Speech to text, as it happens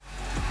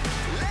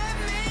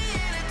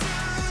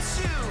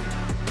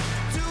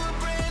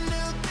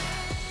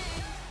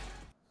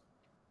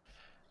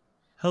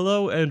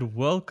Hello and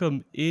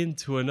welcome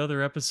into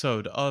another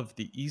episode of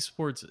the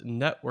Esports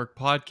Network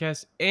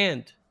podcast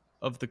and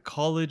of the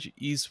College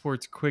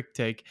Esports Quick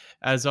Take.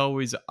 As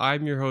always,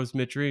 I'm your host,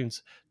 Mitch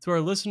Reams. To our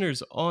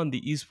listeners on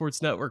the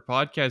Esports Network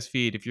podcast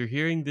feed, if you're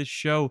hearing this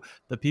show,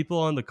 the people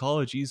on the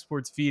College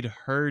Esports feed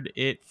heard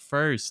it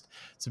first.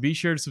 So be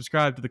sure to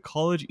subscribe to the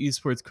College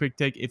Esports Quick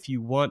Take if you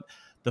want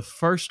the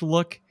first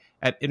look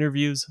at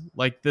interviews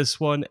like this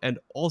one and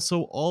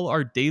also all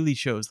our daily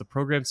shows, the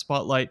program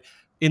spotlight,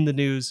 in the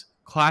news,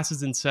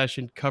 classes in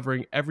session,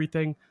 covering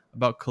everything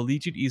about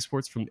collegiate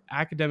esports from the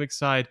academic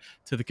side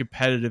to the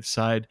competitive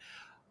side.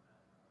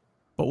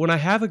 But when I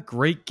have a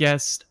great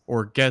guest,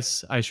 or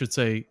guests, I should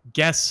say,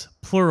 guests,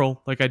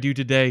 plural, like I do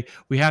today,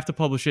 we have to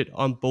publish it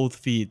on both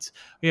feeds.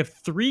 We have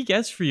 3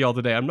 guests for y'all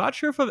today. I'm not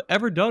sure if I've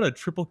ever done a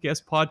triple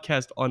guest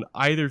podcast on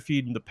either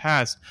feed in the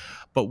past,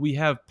 but we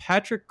have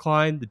Patrick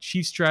Klein, the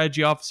Chief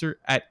Strategy Officer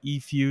at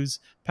eFuse.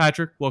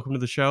 Patrick, welcome to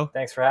the show.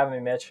 Thanks for having me,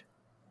 Mitch.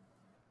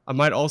 I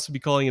might also be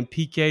calling him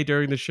PK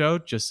during the show,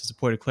 just as a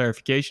point of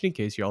clarification in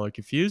case y'all are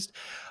confused.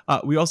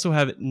 We also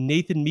have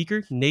Nate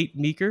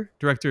Meeker,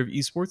 Director of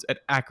Esports at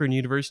Akron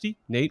University.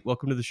 Nate,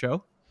 welcome to the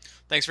show.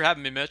 Thanks for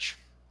having me, Mitch.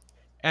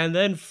 And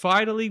then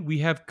finally, we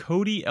have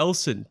Cody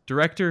Elson,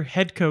 Director,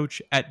 Head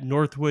Coach at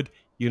Northwood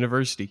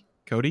University.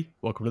 Cody,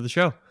 welcome to the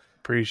show.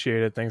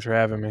 Appreciate it. Thanks for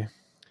having me.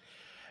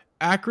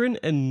 Akron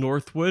and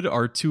Northwood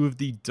are 2 of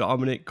the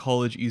dominant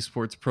college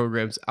esports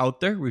programs out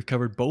there. We've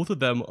covered both of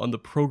them on the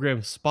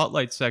program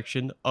spotlight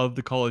section of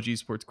the College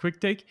Esports Quick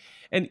Take.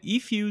 And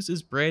eFuse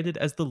is branded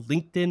as the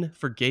LinkedIn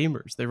for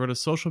gamers. They run a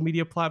social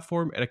media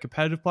platform and a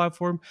competitive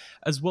platform,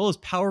 as well as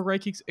power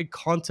rankings and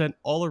content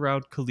all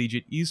around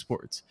collegiate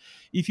esports.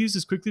 eFuse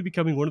is quickly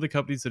becoming one of the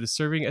companies that is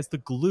serving as the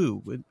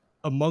glue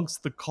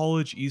amongst the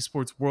college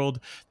esports world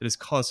that is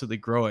constantly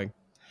growing.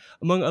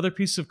 Among other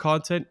pieces of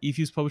content,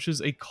 eFuse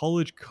publishes a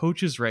college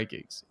coaches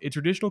rankings. In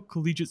traditional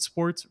collegiate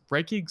sports,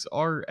 rankings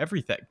are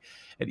everything,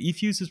 and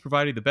eFuse is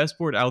providing the best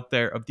board out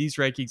there of these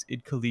rankings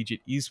in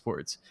collegiate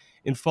esports.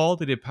 In fall,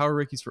 they did power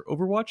rankings for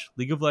Overwatch,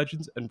 League of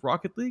Legends, and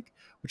Rocket League,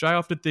 which I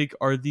often think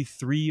are the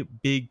 3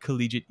 big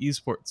collegiate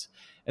esports.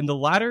 And the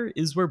latter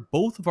is where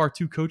both of our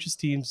 2 coaches'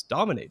 teams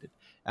dominated.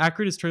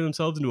 Akron has turned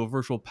themselves into a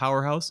virtual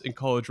powerhouse in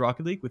College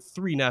Rocket League with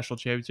 3 national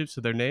championships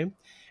to their name,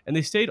 and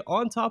they stayed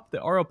on top of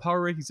the RL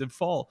Power Rankings in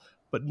fall,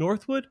 but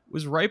Northwood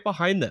was right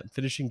behind them,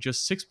 finishing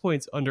just 6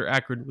 points under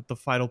Akron with the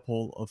final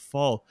poll of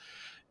fall.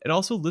 And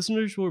also,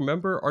 listeners will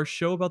remember our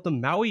show about the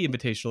Maui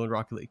Invitational in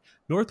Rocket League.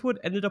 Northwood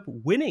ended up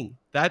winning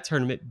that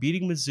tournament,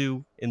 beating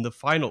Mizzou in the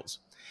finals.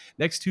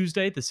 Next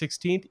Tuesday, the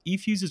 16th,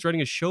 eFuse is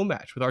running a show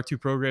match with our 2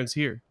 programs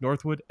here,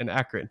 Northwood and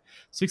Akron.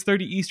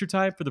 6:30 Eastern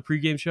Time for the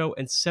pregame show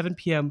and 7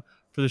 p.m.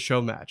 for the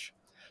show match.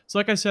 So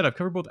like I said, I've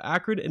covered both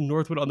Akron and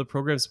Northwood on the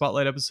program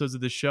spotlight episodes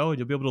of this show, and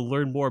you'll be able to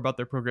learn more about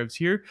their programs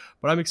here.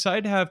 But I'm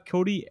excited to have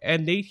Cody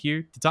and Nate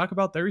here to talk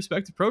about their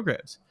respective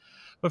programs.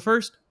 But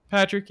first,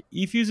 Patrick,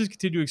 eFuse has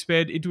continued to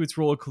expand into its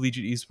role of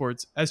collegiate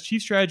esports. As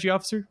Chief Strategy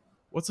Officer,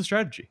 what's the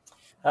strategy?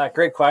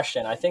 Great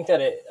question. I think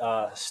that it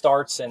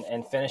starts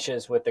and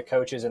finishes with the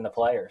coaches and the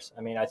players.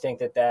 I mean, I think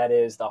that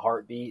is the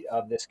heartbeat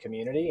of this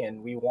community,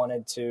 and we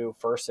wanted to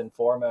first and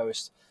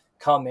foremost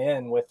come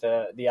in with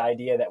the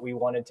idea that we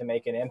wanted to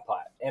make an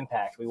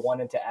impact. We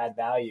wanted to add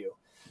value.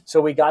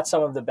 So we got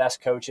some of the best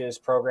coaches,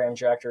 program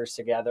directors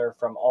together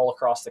from all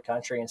across the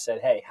country and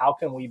said, hey, how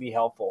can we be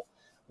helpful?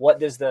 What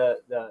does the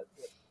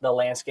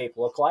landscape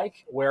look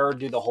like? Where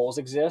do the holes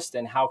exist?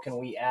 And how can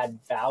we add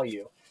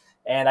value?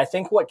 And I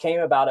think what came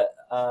about it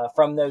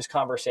from those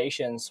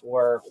conversations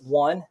were,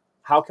 one,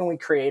 how can we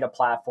create a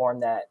platform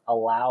that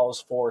allows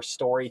for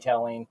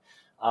storytelling,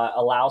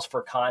 allows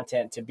for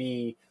content to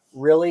be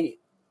really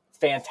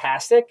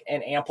fantastic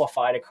and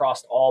amplified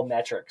across all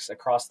metrics,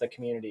 across the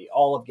community,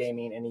 all of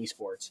gaming and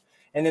esports.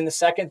 And then the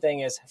second thing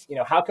is,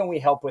 how can we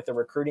help with the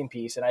recruiting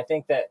piece? And I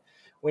think that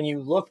when you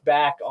look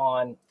back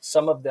on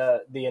some of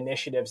the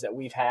initiatives that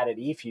we've had at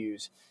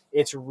eFuse,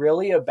 it's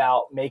really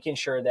about making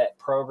sure that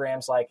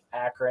programs like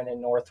Akron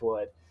and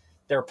Northwood,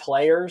 their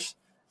players,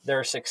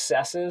 their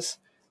successes,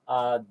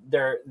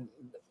 the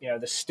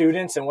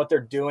students and what they're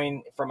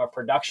doing from a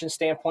production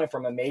standpoint,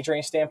 from a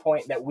majoring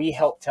standpoint, that we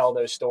help tell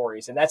those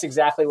stories. And that's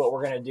exactly what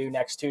we're going to do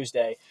next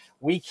Tuesday.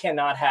 We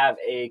cannot have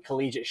a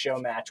collegiate show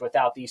match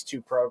without these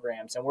 2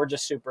 programs, and we're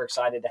just super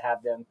excited to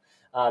have them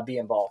be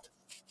involved.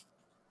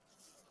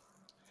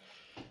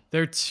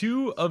 They're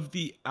 2 of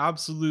the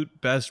absolute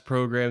best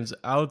programs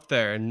out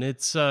there, and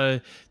it's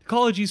the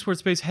college esports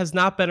space has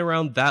not been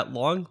around that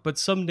long, but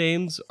some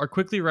names are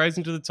quickly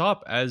rising to the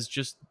top as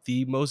just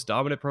the most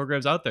dominant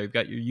programs out there. You've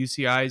got your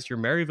UCIs, your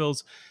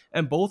Maryvilles,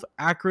 and both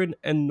Akron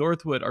and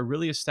Northwood are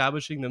really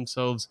establishing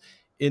themselves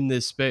in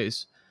this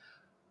space.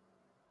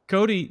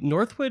 Cody,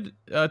 Northwood,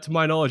 to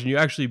my knowledge, and you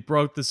actually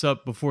brought this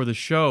up before the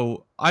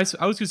show, I was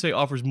going to say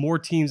offers more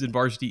teams in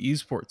varsity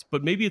esports,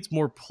 but maybe it's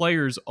more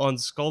players on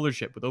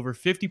scholarship with over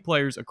 50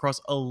 players across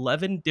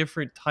 11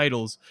 different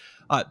titles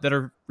that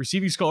are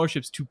receiving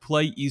scholarships to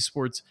play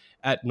esports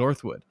at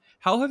Northwood.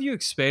 How have you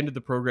expanded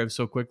the program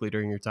so quickly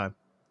during your time?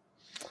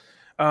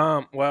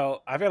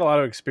 Well, I've had a lot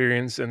of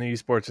experience in the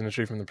esports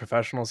industry from the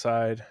professional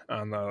side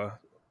on the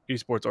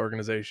esports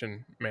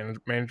organization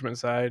management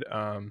side.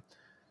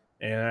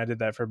 And I did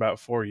that for about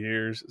 4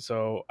 years.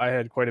 So I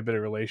had quite a bit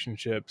of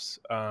relationships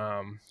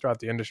throughout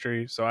the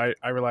industry. So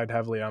I relied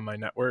heavily on my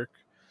network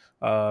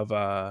of,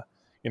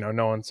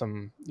 knowing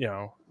some,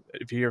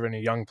 if you hear of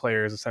any young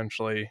players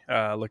essentially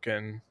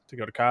looking to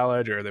go to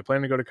college or they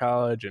plan to go to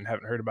college and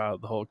haven't heard about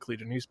the whole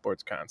collegiate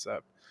esports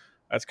concept,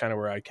 that's kind of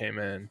where I came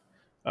in.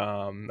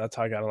 That's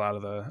how I got a lot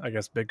of the, I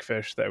guess, big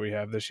fish that we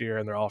have this year,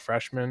 and they're all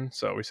freshmen.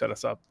 So we set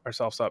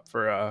ourselves up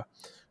for a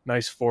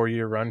nice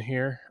 4-year run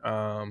here.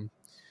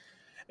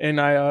 And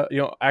I,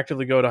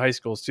 actively go to high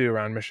schools too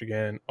around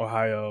Michigan,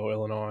 Ohio,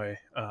 Illinois,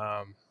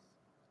 and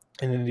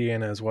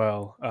Indiana as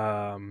well.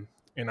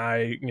 And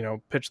I,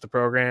 pitch the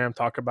program,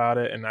 talk about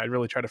it, and I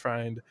really try to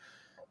find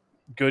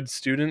good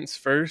students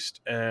first,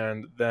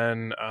 and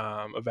then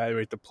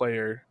evaluate the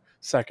player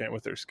second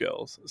with their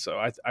skills. So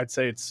I'd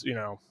say it's,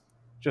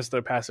 just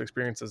the past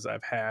experiences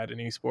I've had in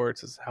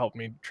esports has helped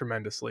me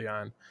tremendously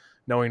on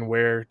knowing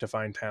where to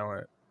find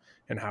talent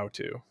and how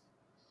to.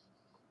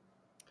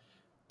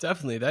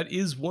 Definitely. That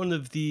is one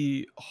of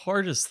the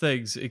hardest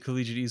things in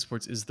collegiate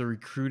esports is the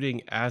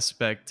recruiting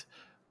aspect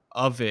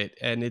of it.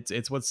 And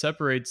it's what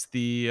separates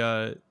the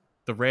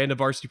random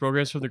varsity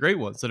programs from the great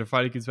ones that are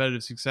finding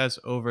competitive success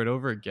over and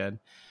over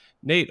again.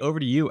 Nate, over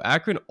to you.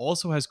 Akron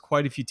also has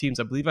quite a few teams.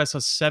 I believe I saw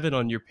 7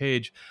 on your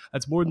page.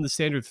 That's more than the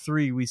standard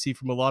 3 we see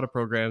from a lot of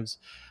programs.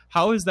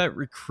 How has that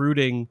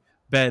recruiting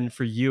been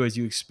for you as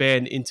you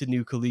expand into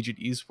new collegiate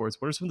esports?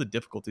 What are some of the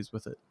difficulties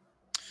with it?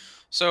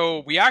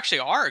 So we actually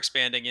are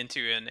expanding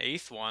into an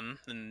 8th one.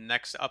 The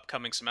next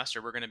upcoming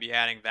semester, we're going to be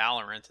adding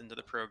Valorant into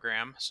the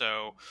program.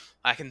 So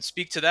I can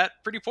speak to that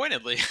pretty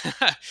pointedly.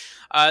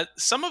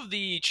 Some of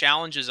the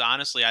challenges,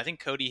 honestly, I think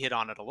Cody hit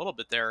on it a little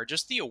bit there, are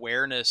just the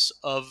awareness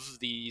of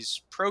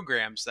these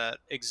programs that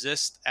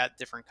exist at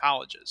different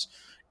colleges.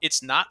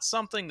 It's not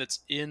something that's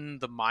in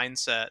the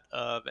mindset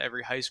of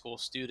every high school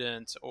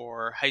student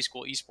or high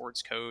school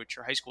esports coach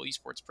or high school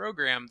esports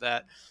program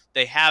that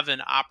they have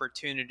an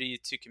opportunity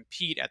to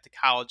compete at the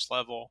college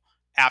level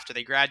after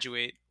they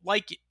graduate,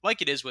 like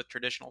it is with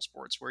traditional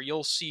sports, where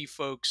you'll see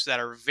folks that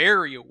are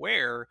very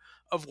aware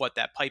of what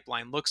that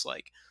pipeline looks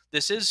like.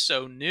 This is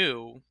so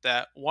new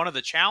that one of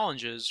the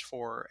challenges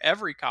for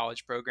every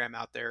college program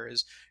out there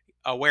is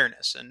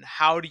awareness, and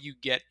how do you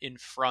get in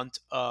front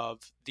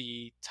of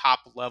the top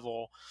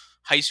level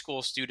high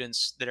school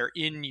students that are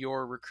in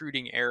your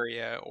recruiting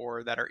area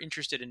or that are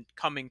interested in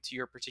coming to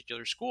your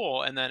particular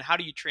school, and then how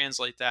do you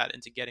translate that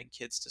into getting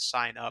kids to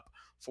sign up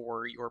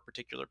for your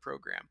particular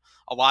program.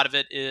 A lot of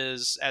it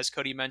is, as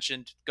Cody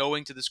mentioned,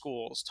 going to the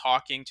schools,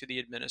 talking to the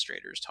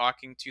administrators,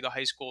 talking to the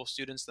high school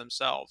students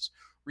themselves,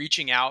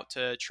 reaching out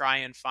to try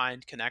and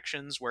find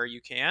connections where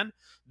you can,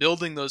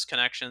 building those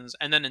connections,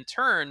 and then in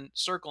turn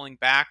circling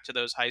back to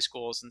those high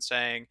schools and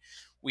saying,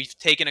 we've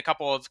taken a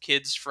couple of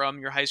kids from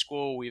your high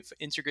school, we've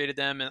integrated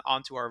them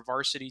onto our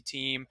varsity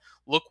team.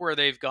 Look where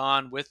they've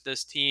gone with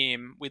this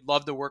team. We'd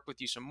love to work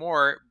with you some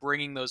more,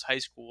 bringing those high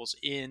schools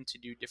in to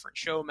do different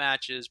show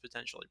matches,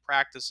 potentially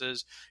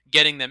practices,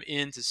 getting them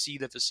in to see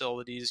the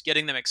facilities,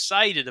 getting them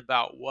excited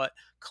about what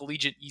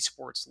collegiate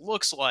esports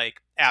looks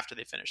like after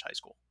they finish high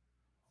school.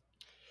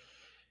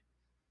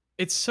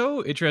 It's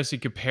so interesting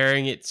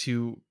comparing it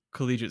to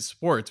collegiate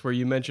sports, where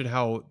you mentioned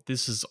how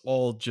this is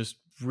all just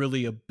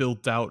really a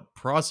built out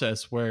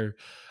process where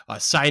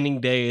signing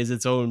day is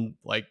its own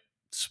like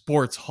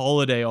sports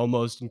holiday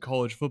almost in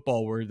college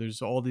football, where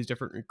there's all these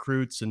different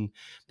recruits and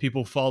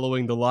people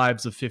following the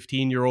lives of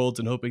 15-year-olds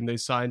and hoping they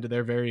sign to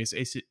their various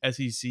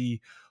SEC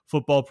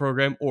football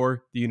program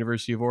or the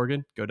University of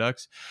Oregon. Go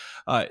Ducks.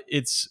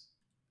 It's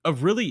a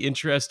really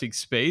interesting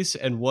space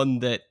and one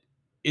that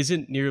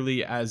isn't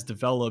nearly as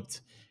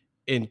developed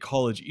in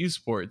college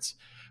esports.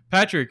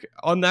 Patrick,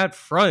 on that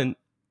front,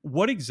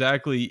 what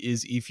exactly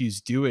is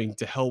eFuse doing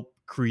to help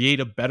create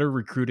a better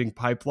recruiting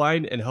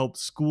pipeline and help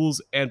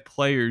schools and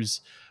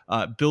players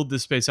build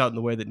this space out in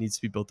the way that needs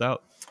to be built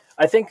out?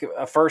 I think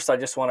first I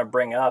just want to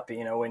bring up,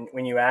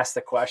 when you ask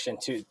the question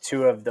to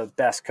two of the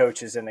best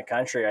coaches in the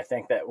country, I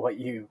think that what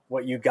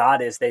you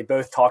got is they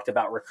both talked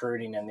about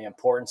recruiting and the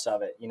importance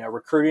of it.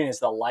 Recruiting is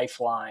the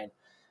lifeline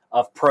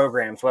of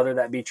programs, whether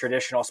that be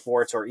traditional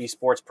sports or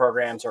esports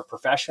programs or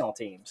professional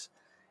teams.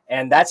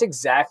 And that's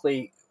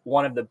exactly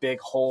one of the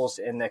big holes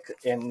in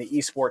the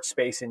esports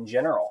space in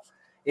general.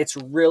 It's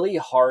really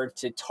hard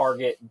to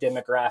target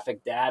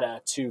demographic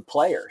data to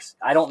players.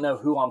 I don't know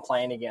who I'm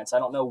playing against. I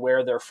don't know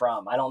where they're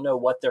from. I don't know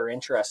what they're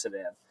interested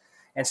in.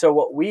 And so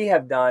what we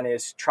have done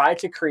is try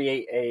to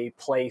create a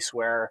place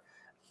where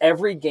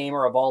every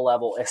gamer of all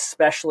level,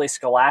 especially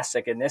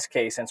Scholastic in this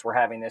case, since we're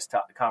having this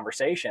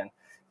conversation,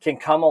 can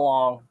come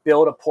along,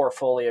 build a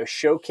portfolio,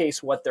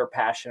 showcase what they're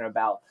passionate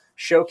about,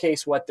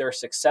 showcase what they're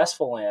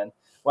successful in,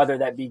 whether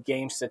that be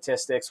game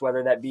statistics,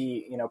 whether that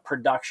be,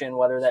 production,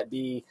 whether that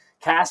be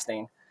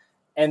casting,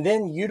 and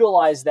then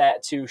utilize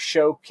that to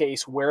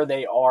showcase where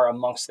they are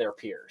amongst their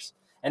peers.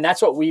 And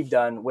that's what we've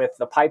done with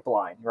the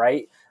pipeline,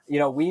 right?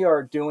 We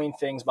are doing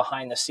things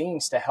behind the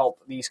scenes to help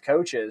these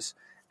coaches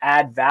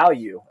add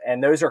value.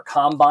 And those are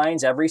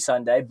combines every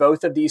Sunday.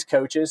 Both of these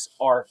coaches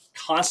are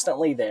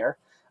constantly there,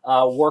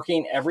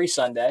 working every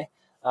Sunday.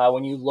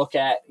 When you look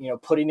at,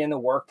 putting in the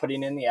work,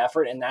 putting in the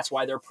effort, and that's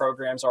why their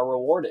programs are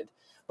rewarded.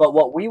 But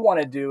what we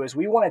want to do is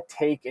we want to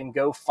take and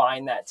go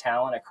find that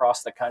talent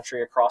across the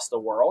country, across the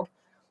world,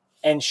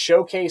 and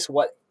showcase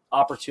what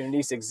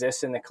opportunities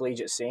exist in the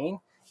collegiate scene,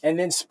 and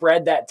then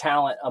spread that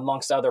talent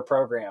amongst other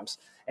programs.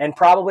 And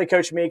probably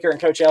Coach Meeker and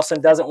Coach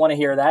Elson doesn't want to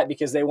hear that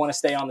because they want to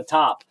stay on the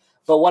top.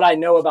 But what I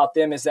know about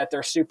them is that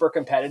they're super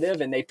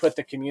competitive and they put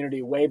the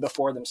community way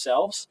before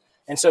themselves.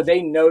 And so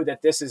they know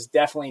that this is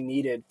definitely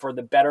needed for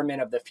the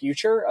betterment of the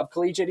future of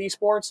collegiate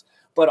esports,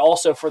 but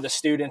also for the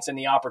students and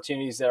the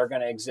opportunities that are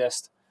going to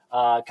exist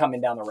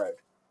coming down the road.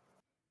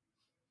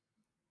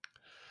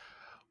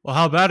 Well,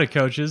 how about it,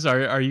 coaches?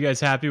 Are you guys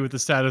happy with the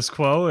status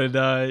quo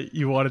and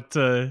you want it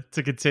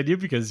to continue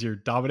because you're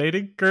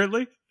dominating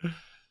currently?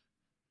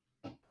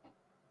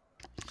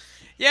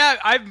 Yeah,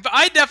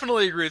 I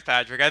definitely agree with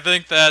Patrick. I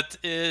think that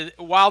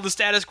while the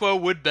status quo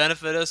would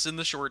benefit us in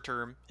the short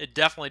term, it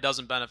definitely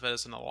doesn't benefit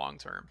us in the long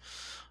term.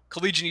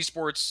 Collegiate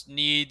esports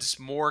needs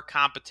more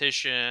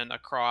competition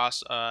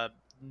across a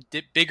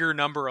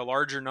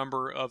larger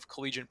number of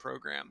collegiate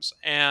programs.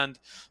 And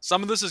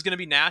some of this is going to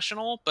be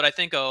national, but I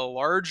think a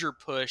larger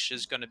push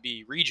is going to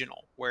be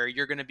regional, where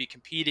you're going to be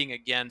competing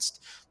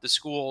against the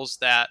schools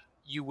that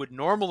you would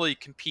normally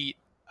compete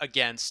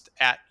against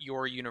at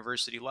your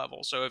university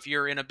level. So if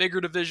you're in a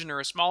bigger division or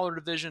a smaller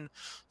division,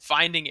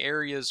 finding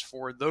areas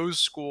for those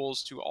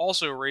schools to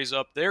also raise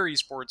up their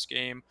esports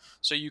game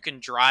so you can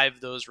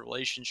drive those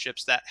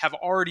relationships that have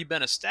already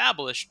been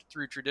established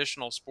through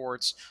traditional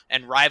sports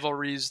and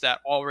rivalries that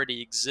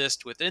already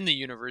exist within the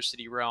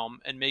university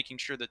realm, and making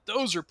sure that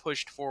those are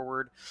pushed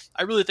forward.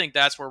 I really think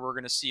that's where we're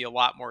going to see a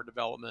lot more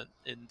development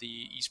in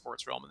the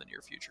esports realm in the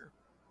near future.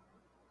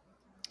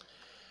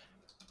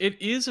 It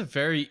is a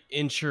very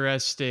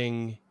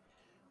interesting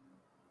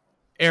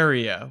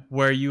area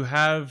where you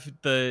have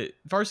the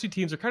varsity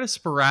teams are kind of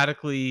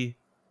sporadically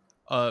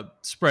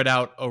spread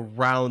out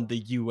around the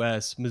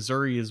U.S.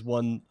 Missouri is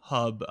one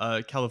hub.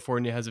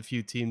 California has a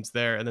few teams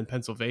there, and then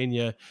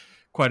Pennsylvania,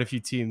 quite a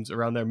few teams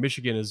around there.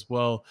 Michigan as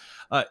well.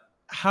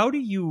 How do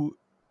you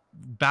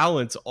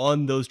balance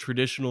on those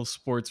traditional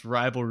sports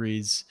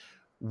rivalries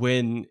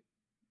when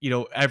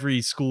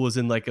every school is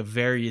in like a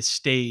various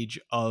stage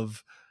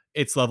of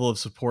its level of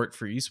support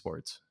for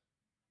esports?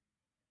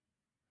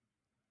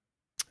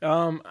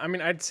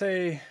 I'd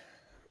say,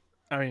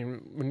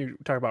 when you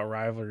talk about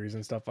rivalries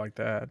and stuff like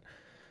that,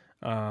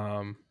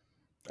 are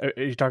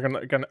you talking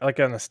like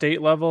on a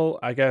state level?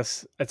 I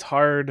guess it's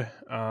hard.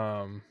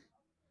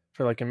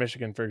 For like in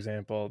Michigan, for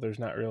example, there's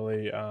not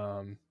really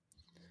a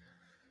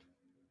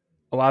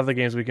lot of the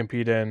games we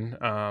compete in.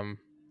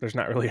 There's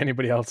not really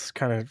anybody else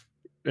kind of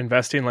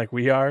investing like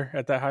we are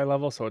at that high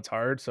level, so it's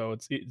hard. So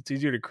it's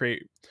easier to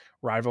create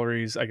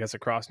rivalries, I guess,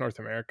 across North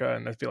America,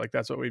 and I feel like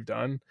that's what we've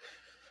done.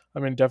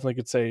 Definitely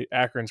could say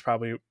Akron's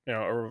probably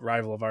a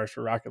rival of ours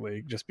for Rocket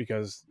League, just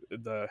because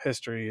the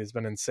history has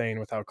been insane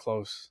with how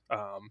close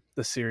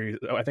the series.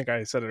 I think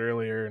I said it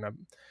earlier in an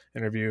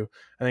interview.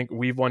 I think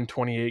we've won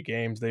 28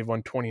 games, they've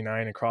won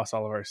 29 across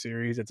all of our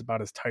series. It's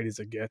about as tight as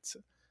it gets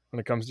when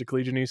it comes to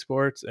collegiate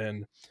esports,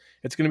 and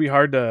it's going to be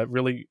hard to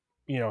really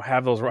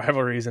have those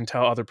rivalries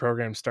until other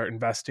programs start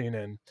investing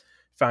and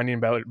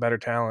finding better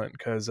talent,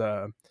 because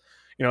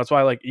that's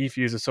why like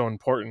eFuse is so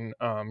important,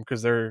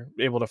 because they're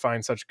able to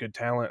find such good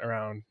talent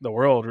around the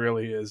world.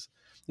 Really, is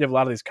you have a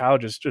lot of these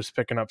colleges just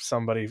picking up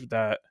somebody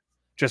that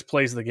just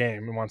plays the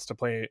game and wants to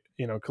play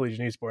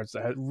collegiate esports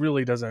that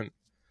really doesn't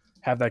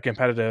have that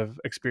competitive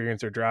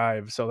experience or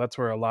drive. So that's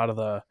where a lot of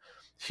the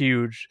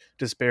huge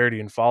disparity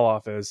and fall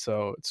off is.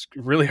 So it's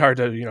really hard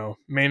to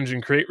manage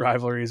and create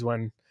rivalries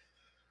when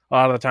a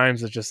lot of the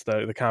times it's just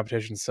the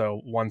competition's so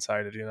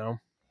one-sided.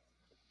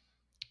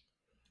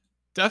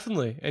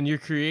 Definitely. And you're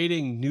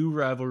creating new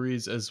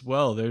rivalries as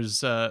well.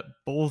 There's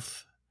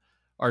both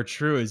are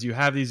true, as you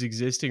have these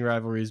existing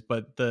rivalries,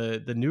 but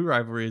the new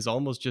rivalry is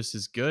almost just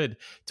as good.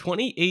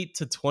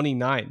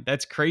 28-29.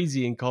 That's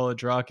crazy in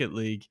College Rocket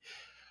League.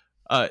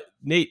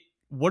 Nate,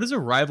 what does a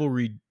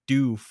rivalry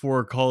do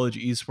for a college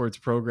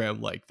esports program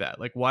like that?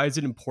 Like, why is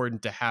it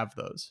important to have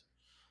those?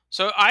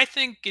 So I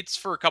think it's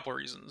for a couple of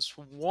reasons.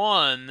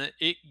 One,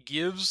 it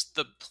gives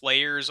the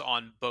players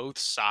on both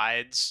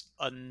sides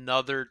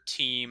another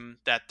team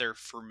that they're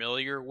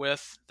familiar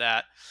with,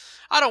 that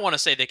I don't want to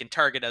say they can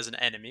target as an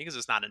enemy, because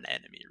it's not an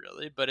enemy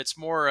really, but it's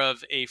more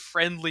of a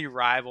friendly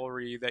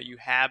rivalry that you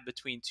have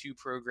between two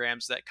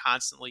programs that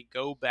constantly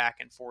go back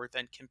and forth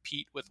and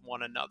compete with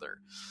one another.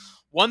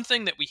 One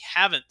thing that we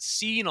haven't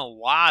seen a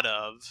lot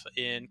of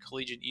in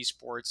collegiate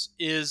esports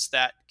is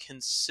that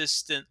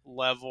consistent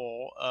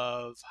level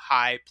of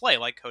high play,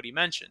 like Cody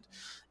mentioned.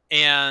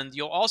 And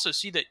you'll also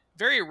see that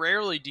very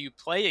rarely do you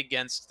play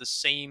against the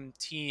same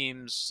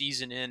teams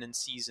season in and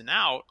season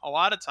out. A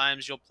lot of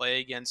times you'll play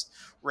against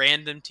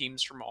random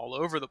teams from all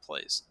over the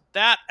place.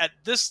 That, at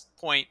this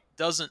point,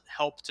 doesn't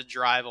help to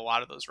drive a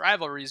lot of those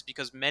rivalries,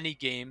 because many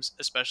games,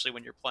 especially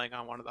when you're playing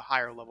on one of the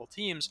higher level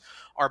teams,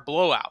 are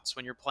blowouts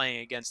when you're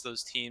playing against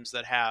those teams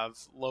that have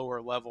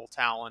lower level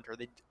talent,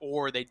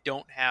 or they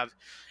don't have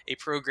a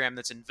program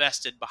that's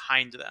invested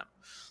behind them.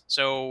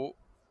 So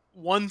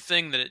one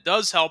thing that it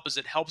does help is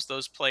it helps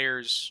those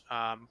players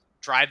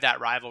drive that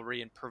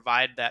rivalry and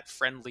provide that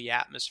friendly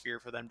atmosphere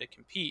for them to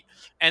compete.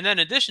 And then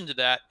in addition to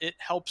that, it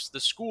helps the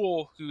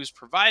school who's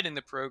providing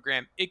the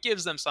program. It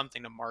gives them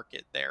something to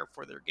market there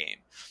for their game.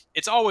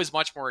 It's always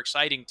much more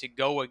exciting to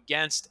go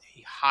against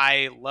a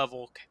high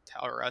level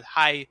or a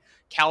high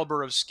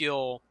caliber of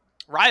skill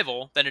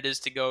rival than it is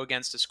to go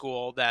against a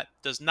school that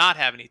does not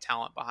have any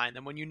talent behind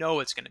them, when you know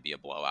it's going to be a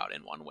blowout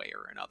in one way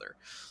or another.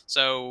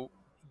 So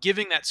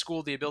giving that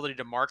school the ability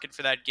to market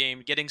for that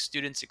game, getting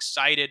students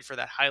excited for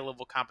that high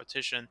level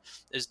competition,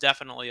 is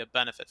definitely a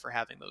benefit for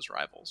having those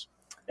rivals.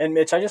 And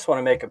Mitch, I just want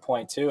to make a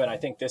point too, and I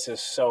think this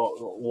is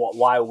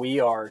why we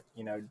are,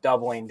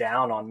 doubling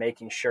down on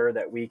making sure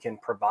that we can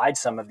provide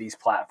some of these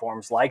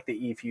platforms like the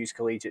eFuse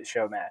Collegiate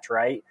Show Match,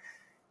 right?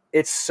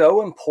 It's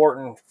so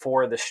important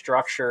for the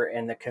structure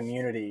and the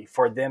community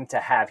for them to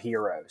have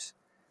heroes.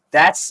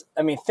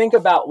 Think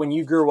about when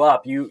you grew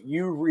up,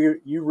 you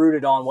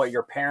rooted on what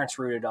your parents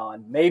rooted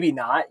on. Maybe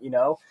not,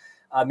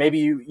 maybe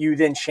you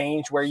then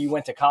changed where you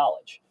went to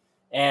college.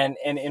 And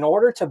in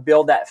order to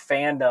build that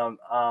fandom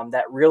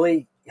that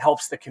really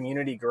helps the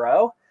community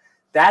grow,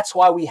 that's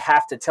why we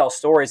have to tell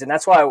stories. And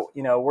that's why,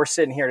 we're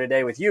sitting here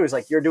today with you, is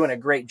like, you're doing a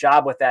great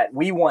job with that.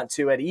 We want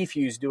to, at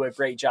eFuse, do a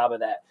great job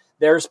of that.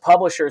 There's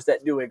publishers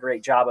that do a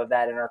great job of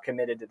that and are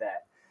committed to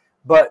that.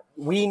 But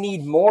we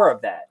need more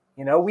of that.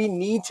 We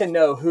need to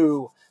know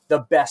who the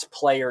best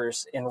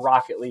players in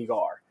Rocket League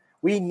are.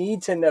 We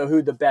need to know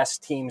who the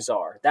best teams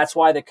are. That's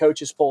why the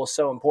coaches poll is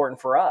so important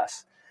for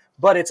us.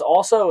 But it's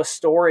also a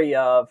story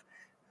of,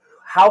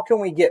 how can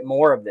we get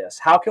more of this?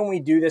 How can we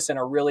do this in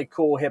a really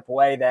cool, hip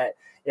way that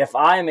if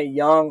I am a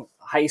young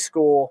high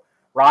school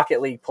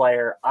Rocket League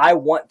player, I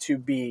want to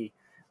be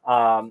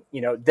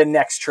the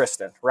next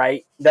Tristan,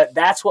 right?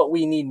 That's what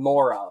we need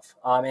more of.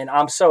 And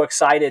I'm so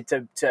excited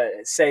to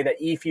say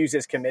that eFuse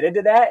is committed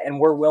to that, and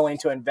we're willing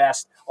to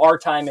invest our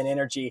time and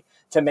energy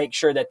to make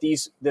sure that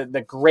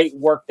the great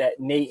work that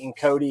Nate and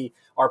Cody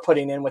are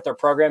putting in with their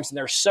programs, and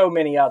there's so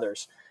many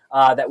others,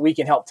 that we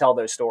can help tell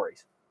those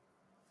stories.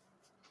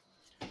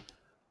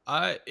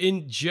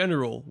 In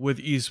general, with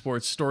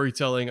esports,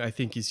 storytelling, I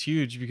think, is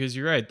huge, because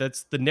you're right.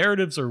 That's the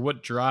narratives are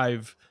what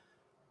drive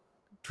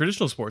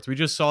traditional sports. We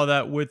just saw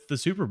that with the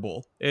Super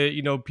Bowl.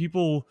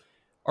 People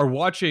are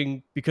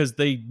watching because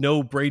they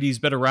know Brady's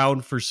been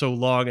around for so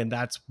long, and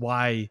that's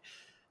why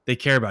they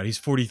care about it. He's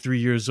 43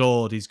 years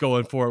old. He's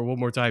going for it one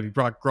more time. He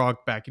brought Gronk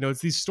back. It's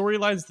these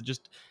storylines that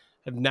just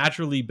have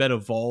naturally been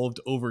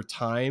evolved over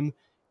time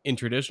in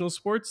traditional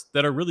sports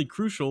that are really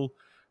crucial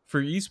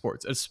for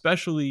esports,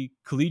 especially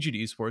collegiate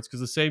esports, because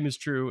the same is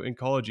true in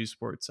college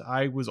esports.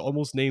 I was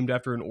almost named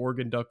after an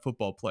Oregon Duck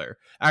football player.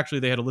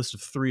 Actually, they had a list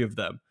of 3 of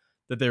them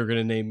that they were going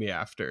to name me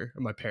after,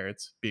 my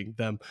parents being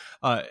them.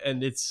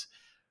 And it's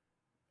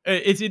an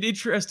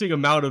interesting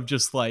amount of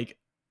just like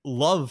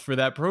love for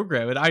that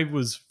program. And I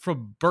was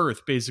from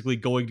birth basically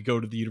going to go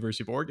to the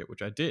University of Oregon,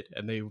 which I did.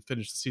 And they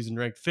finished the season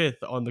ranked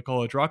 5th on the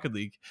College Rocket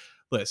League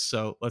list.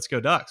 So let's go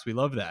Ducks. We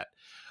love that.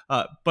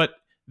 But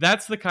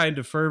that's the kind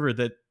of fervor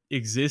that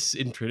exists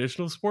in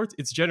traditional sports.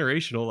 It's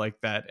generational like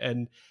that.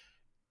 And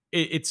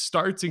it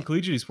starts in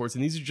collegiate sports.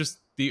 And these are just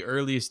the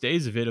earliest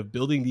days of it, of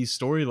building these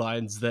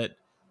storylines that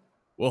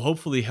will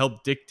hopefully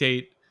help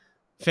dictate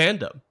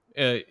fandom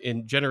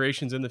in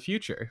generations in the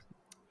future.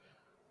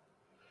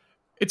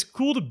 It's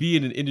cool to be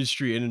in an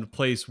industry and in a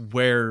place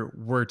where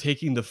we're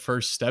taking the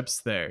first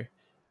steps there.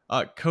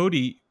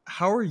 Cody,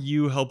 how are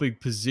you helping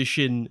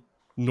position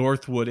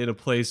Northwood in a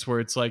place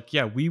where it's like,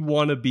 yeah, we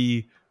want to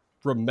be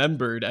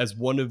remembered as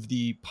one of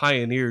the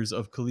pioneers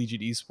of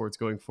collegiate esports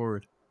going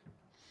forward?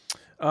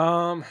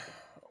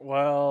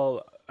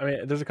 Well,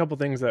 there's a couple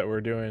things that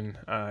we're doing,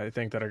 I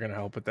think, that are going to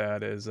help with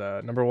that. Is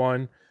number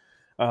one,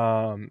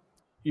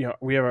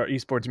 we have our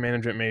esports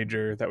management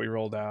major that we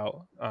rolled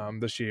out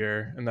this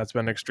year, and that's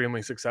been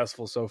extremely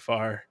successful so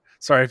far.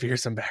 Sorry if you hear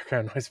some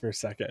background noise for a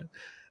second.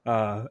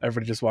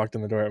 Everybody just walked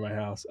in the door at my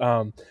house.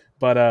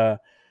 That,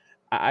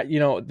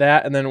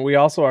 and then we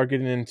also are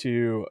getting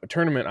into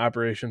tournament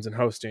operations and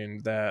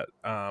hosting that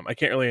I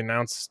can't really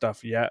announce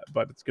stuff yet,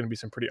 but it's going to be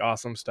some pretty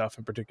awesome stuff,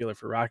 in particular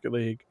for Rocket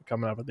League,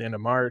 coming up at the end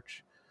of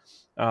March.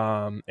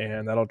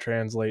 And that'll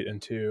translate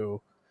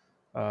into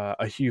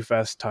a Hugh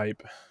Fest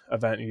type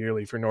event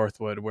yearly for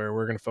Northwood, where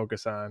we're going to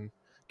focus on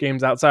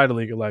games outside of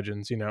League of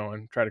Legends,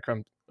 and try to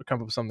come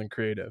up with something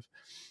creative.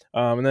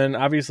 And then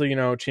obviously,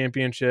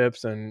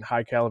 championships and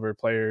high caliber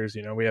players.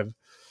 We have,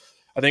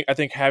 I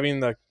think having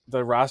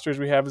the rosters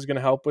we have is going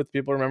to help with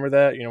people remember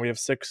that. We have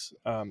 6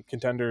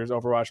 contenders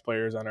Overwatch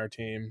players on our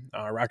team.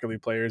 Rocket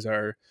League players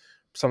are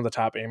some of the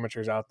top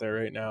amateurs out there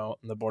right now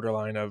on the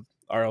borderline of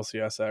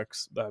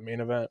RLCSX, the main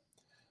event.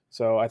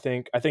 So I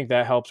think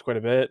that helps quite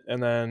a bit.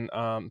 And then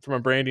from a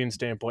branding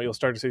standpoint, you'll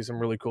start to see some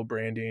really cool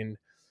branding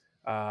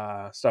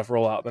stuff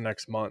roll out the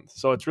next month.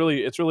 So it's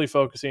really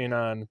focusing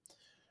on,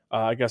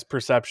 I guess,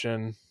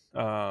 perception.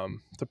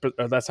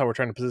 That's how we're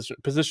trying to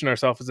position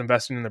ourselves, as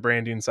investing in the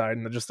branding side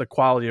and just the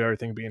quality of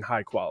everything being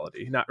high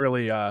quality, not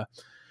really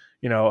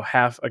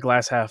half a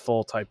glass half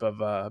full type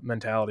of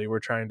mentality. We're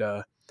trying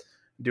to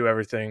do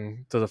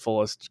everything to the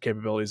fullest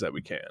capabilities that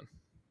we can.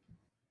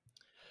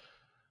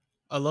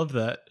 I love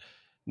that.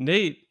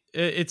 Nate,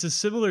 it's a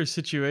similar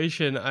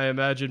situation, I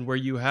imagine, where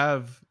you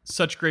have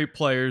such great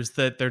players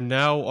that they're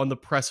now on the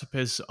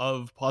precipice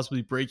of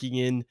possibly breaking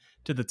in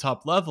to the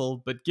top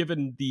level. But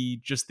given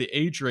the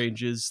age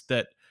ranges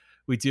that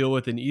we deal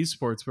with in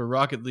esports, where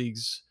Rocket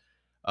League's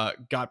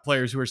got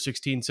players who are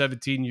 16,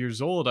 17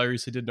 years old. I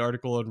recently did an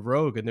article on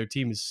Rogue, and their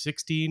team is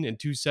 16 and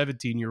two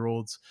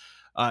 17-year-olds,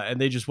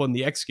 and they just won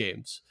the X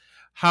Games.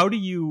 How do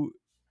you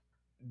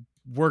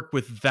work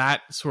with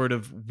that sort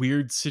of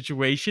weird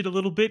situation a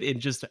little bit,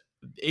 and just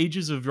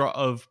ages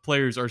of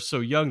players are so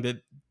young that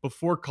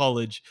before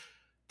college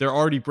they're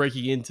already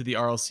breaking into the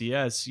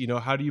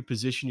RLCS? How do you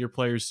position your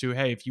players to,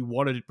 hey, if you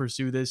wanted to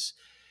pursue this,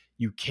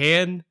 you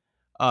can,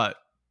 and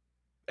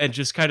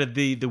just kind of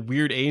the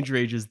weird age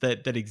ranges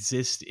that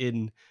exist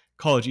in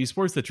college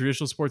esports that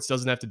traditional sports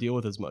doesn't have to deal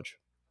with as much?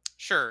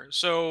 Sure.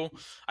 So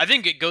I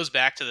think it goes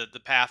back to the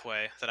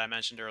pathway that I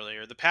mentioned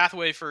earlier. The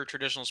pathway for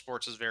traditional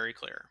sports is very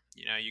clear.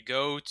 You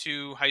go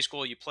to high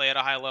school, you play at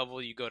a high level.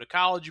 You go to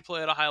college, you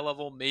play at a high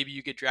level. Maybe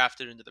you get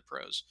drafted into the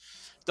pros.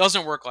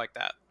 Doesn't work like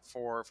that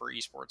for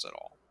esports at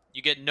all.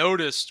 You get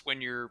noticed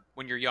when you're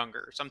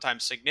younger,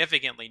 sometimes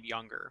significantly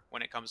younger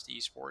when it comes to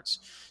esports.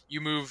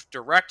 You move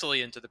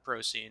directly into the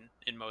pro scene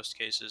in most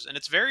cases, and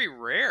it's very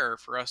rare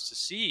for us to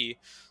see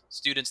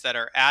students that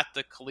are at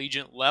the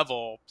collegiate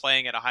level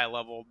playing at a high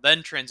level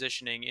then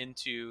transitioning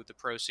into the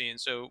pro scene.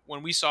 So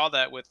when we saw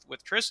that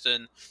with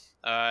Tristan,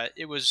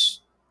 it was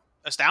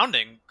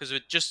astounding because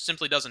it just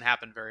simply doesn't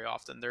happen very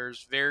often.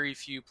 There's very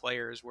few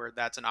players where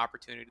that's an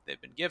opportunity they've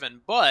been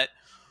given. But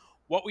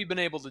what we've been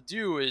able to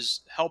do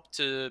is help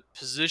to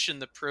position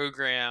the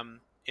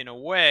program in a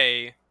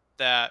way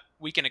that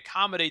we can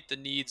accommodate the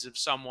needs of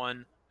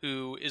someone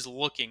who is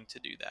looking to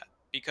do that.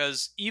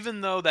 Because even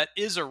though that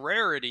is a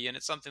rarity and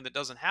it's something that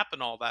doesn't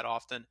happen all that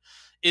often,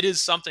 it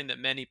is something that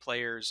many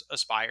players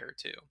aspire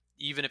to,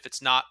 even if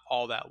it's not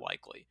all that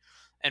likely.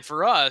 And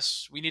for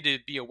us, we need to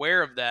be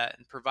aware of that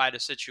and provide a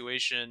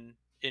situation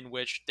in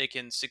which they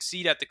can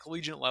succeed at the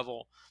collegiate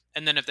level.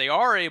 And then if they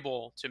are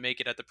able to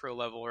make it at the pro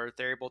level, or if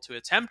they're able to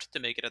attempt to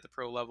make it at the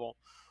pro level,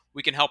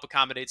 we can help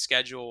accommodate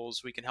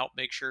schedules. We can help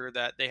make sure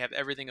that they have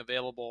everything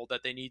available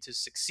that they need to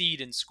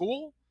succeed in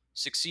school,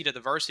 succeed at the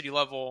varsity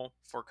level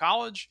for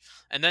college,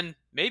 and then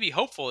maybe,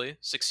 hopefully,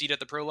 succeed at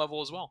the pro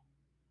level as well.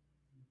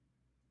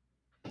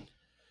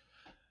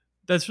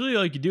 That's really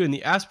all you can do. And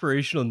the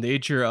aspirational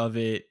nature of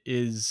it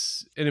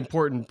is an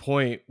important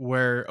point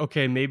where,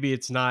 okay, maybe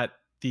it's not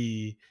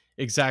the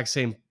exact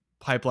same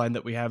pipeline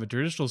that we have in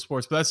traditional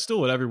sports, but that's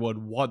still what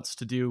everyone wants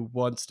to do,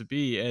 wants to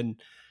be.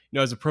 And,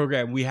 as a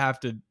program, we have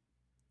to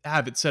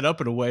have it set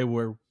up in a way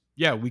where,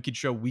 yeah, we could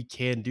show we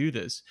can do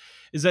this.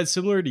 Is that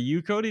similar to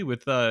you, Cody,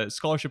 with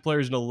scholarship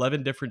players in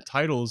 11 different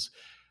titles?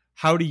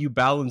 How do you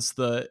balance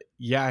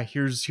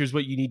here's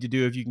what you need to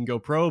do if you can go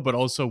pro, but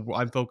also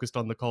I'm focused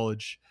on the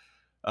college,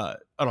 on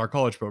our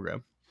college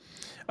program?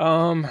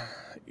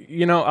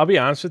 I'll be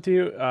honest with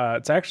you.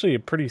 It's actually a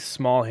pretty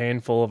small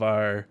handful of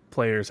our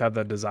players have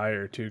the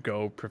desire to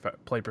go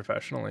play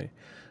professionally.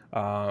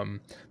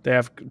 They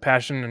have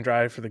passion and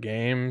drive for the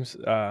games.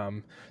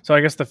 So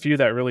I guess the few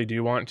that really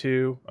do want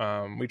to,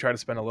 we try to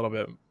spend a little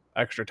bit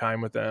extra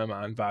time with them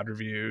on VOD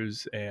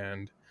reviews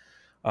and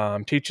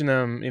teaching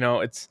them.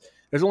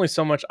 There's only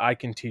so much I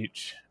can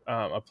teach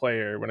a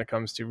player when it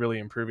comes to really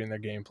improving their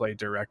gameplay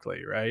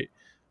directly, right?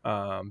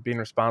 Being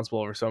responsible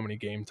over so many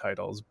game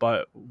titles.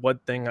 But one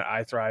thing that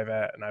I thrive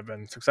at and I've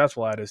been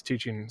successful at is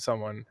teaching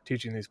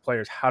these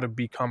players how to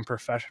become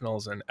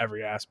professionals in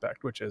every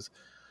aspect, which is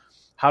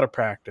how to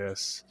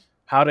practice,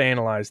 how to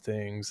analyze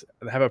things,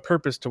 have a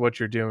purpose to what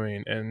you're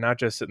doing, and not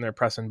just sitting there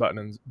pressing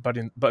buttons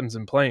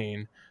and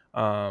playing.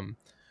 And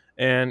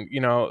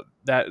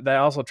that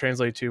also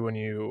translates to when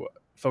you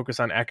focus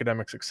on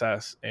academic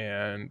success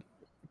and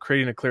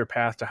creating a clear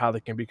path to how they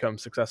can become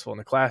successful in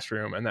the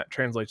classroom. And that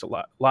translates a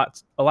lot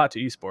to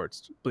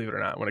esports, believe it or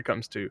not, when it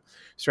comes to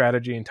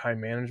strategy and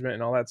time management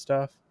and all that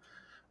stuff.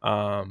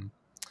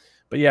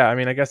 But yeah,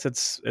 I guess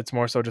it's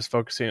more so just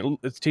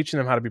it's teaching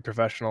them how to be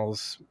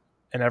professionals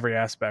in every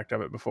aspect of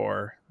it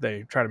before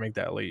they try to make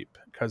that leap,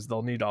 because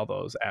they'll need all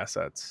those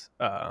assets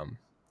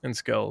and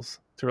skills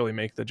to really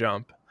make the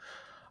jump.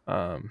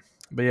 But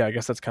yeah, I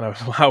guess that's kind of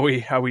how we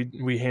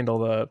handle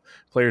the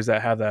players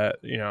that have that,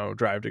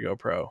 drive to go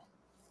pro.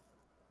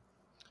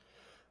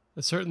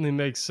 It certainly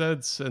makes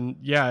sense. And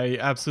yeah, I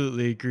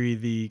absolutely agree.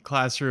 The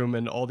classroom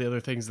and all the other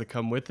things that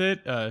come with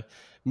it,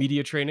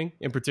 media training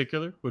in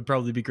particular, would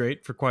probably be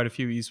great for quite a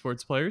few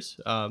esports players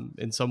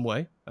in some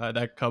way.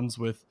 That comes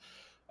with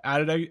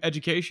added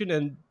education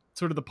and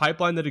sort of the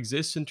pipeline that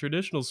exists in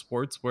traditional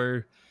sports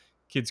where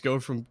kids go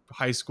from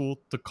high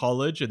school to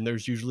college and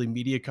there's usually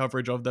media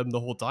coverage of them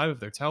the whole time if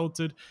they're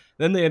talented.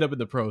 Then they end up in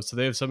the pros. So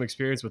they have some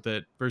experience with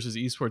it versus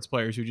esports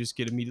players who just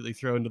get immediately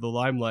thrown into the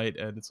limelight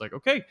and it's like,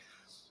 okay,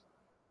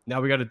 now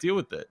we got to deal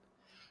with it.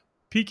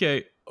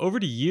 PK,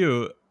 over to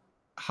you.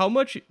 How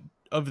much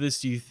of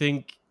this do you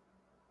think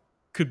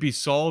could be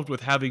solved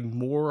with having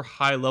more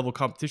high level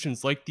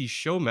competitions like these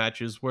show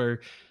matches where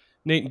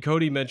Nate and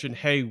Cody mentioned,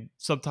 hey,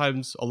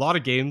 sometimes a lot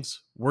of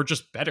games we're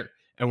just better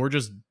and we're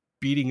just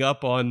beating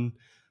up on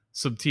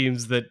some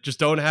teams that just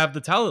don't have the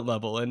talent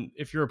level. And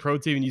if you're a pro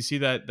team and you see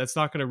that, that's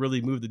not going to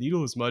really move the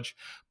needle as much.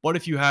 But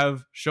if you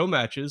have show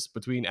matches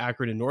between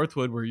Akron and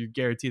Northwood where you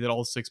guarantee that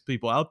all 6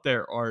 people out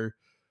there are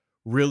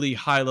really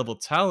high level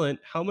talent,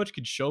 how much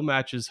could show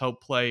matches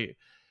help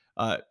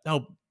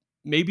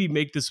maybe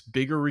make this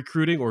bigger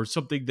recruiting or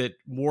something that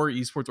more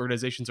esports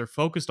organizations are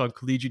focused on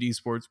collegiate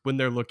esports when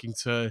they're looking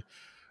to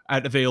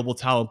at available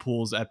talent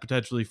pools at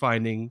potentially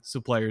finding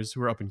some players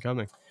who are up and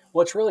coming?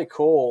 What's really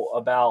cool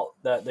about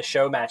the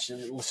show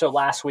matches, so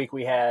last week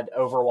we had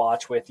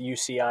Overwatch with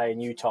UCI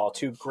and Utah,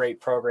 2 great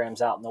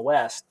programs out in the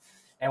West.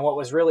 And what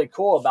was really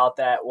cool about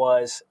that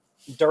was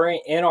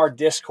in our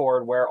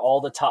Discord where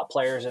all the top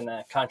players in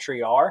the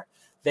country are,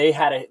 they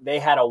had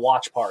a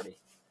watch party.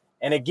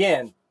 And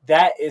again,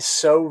 that is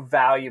so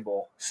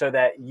valuable so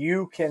that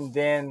you can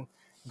then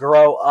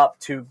grow up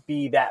to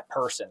be that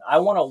person. I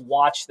want to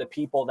watch the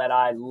people that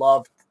I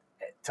love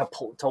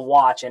to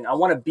watch, and I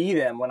want to be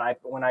them when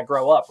I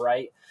grow up,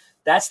 right?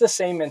 That's the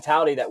same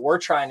mentality that we're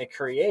trying to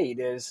create,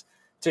 is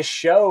to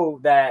show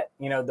that,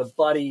 the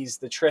Buddies,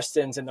 the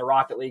Tristans in the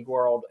Rocket League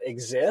world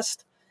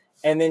exist,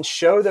 and then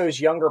show those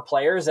younger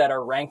players that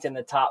are ranked in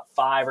the top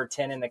 5 or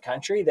 10 in the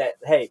country that,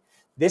 hey,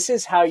 this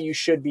is how you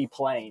should be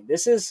playing.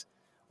 This is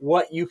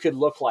what you could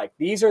look like.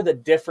 These are the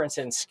difference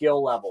in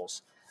skill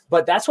levels.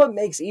 But that's what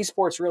makes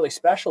esports really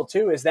special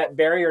too, is that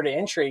barrier to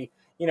entry.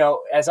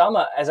 As I'm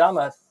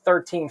a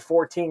 13,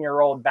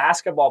 14-year-old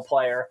basketball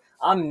player,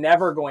 I'm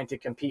never going to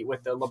compete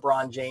with the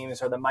LeBron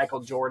James or the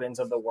Michael Jordans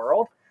of the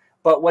world.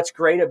 But what's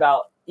great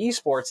about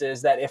esports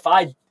is that if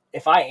I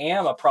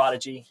am a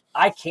prodigy,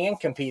 I can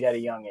compete at a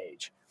young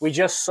age. We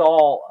just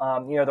saw,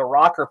 the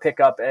Rocker pick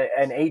up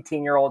an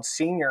 18-year-old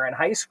senior in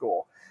high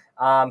school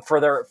for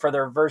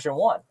their version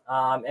 1.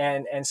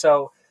 And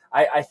so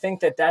I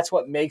think that that's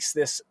what makes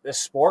this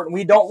sport. And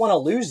we don't want to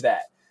lose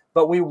that,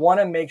 but we want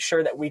to make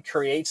sure that we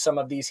create some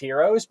of these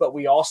heroes, but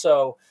we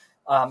also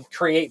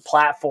create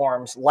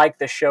platforms like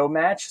the show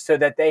match so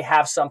that they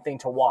have something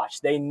to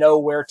watch. They know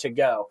where to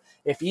go.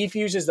 If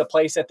eFuse is the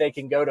place that they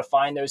can go to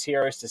find those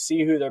heroes, to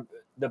see who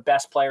the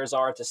best players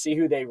are, to see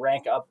who they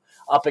rank up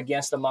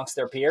against amongst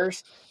their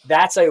peers,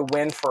 that's a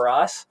win for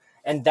us.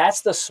 And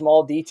that's the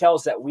small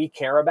details that we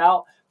care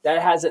about. That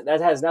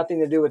has nothing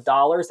to do with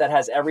dollars. That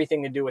has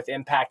everything to do with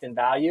impact and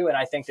value. And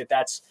I think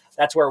that's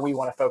where we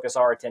want to focus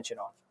our attention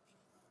on.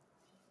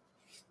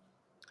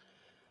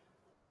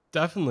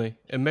 Definitely.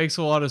 It makes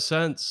a lot of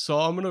sense. So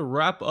I'm going to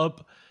wrap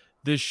up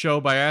this show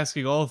by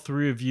asking all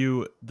 3 of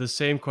you the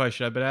same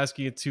question. I've been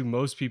asking it to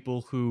most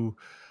people who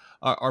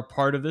are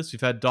part of this. We've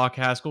had Doc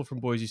Haskell from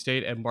Boise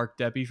State and Mark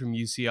Deppy from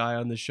UCI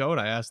on the show, and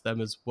I asked them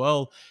as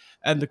well.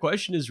 And the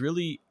question is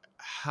really,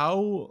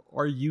 how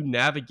are you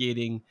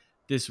navigating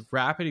this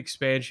rapid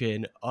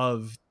expansion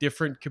of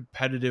different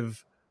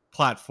competitive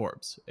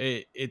platforms?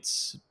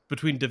 It's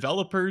between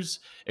developers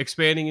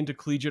expanding into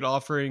collegiate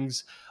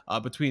offerings,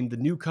 between the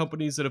new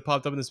companies that have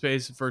popped up in the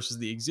space versus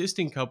the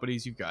existing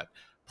companies. You've got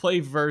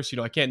Playverse,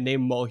 I can't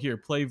name them all here.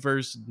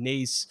 Playverse,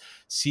 NACE,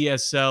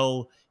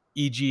 CSL,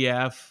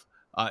 EGF,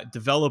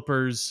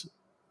 developers,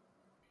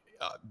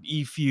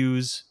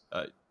 eFuse.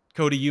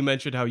 Cody, you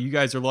mentioned how you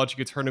guys are launching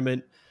a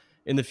tournament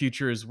in the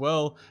future as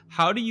well.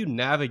 How do you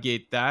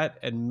navigate that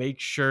and make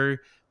sure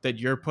that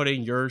you're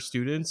putting your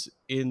students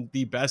in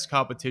the best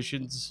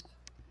competitions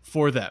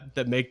for them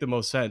that make the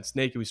most sense?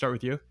 Nate, can we start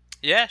with you?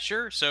 Yeah,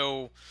 sure.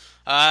 So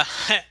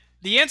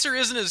the answer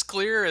isn't as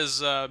clear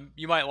as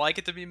you might like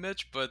it to be,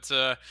 Mitch, but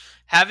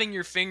having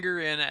your finger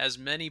in as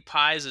many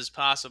pies as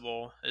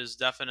possible is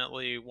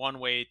definitely one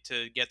way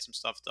to get some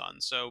stuff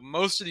done. So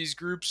most of these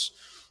groups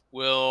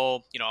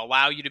will,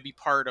 allow you to be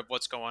part of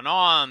what's going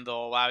on.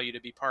 They'll allow you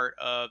to be part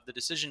of the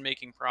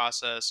decision-making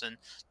process, and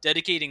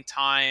dedicating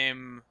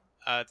time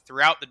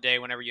throughout the day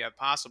whenever you have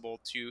possible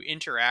to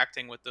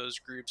interacting with those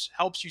groups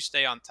helps you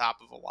stay on top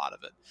of a lot of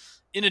it.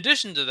 In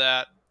addition to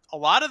that, a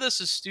lot of this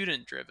is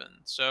student driven.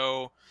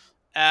 So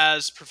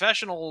as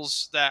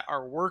professionals that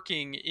are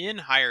working in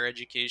higher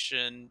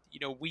education,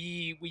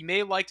 we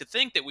may like to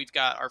think that we've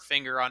got our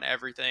finger on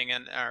everything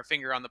and our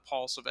finger on the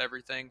pulse of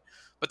everything,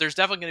 but there's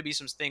definitely going to be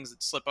some things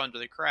that slip under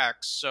the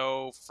cracks.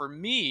 So for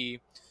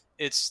me,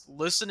 It's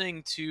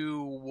listening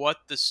to what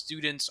the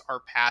students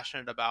are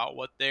passionate about,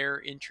 what they're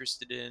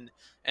interested in,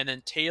 and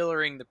then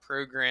tailoring the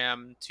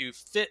program to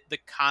fit the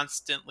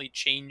constantly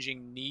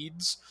changing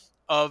needs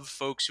of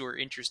folks who are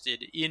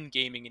interested in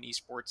gaming and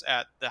esports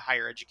at the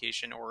higher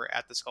education or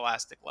at the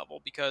scholastic level.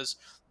 Because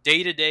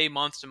day to day,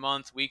 month to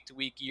month, week to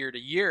week, year to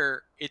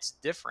year, it's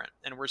different.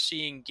 And we're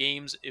seeing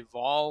games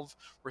evolve.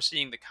 We're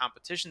seeing the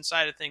competition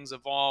side of things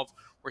evolve.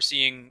 We're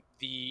seeing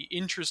the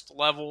interest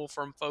level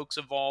from folks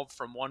evolve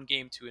from one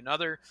game to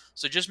another.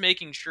 So just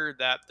making sure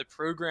that the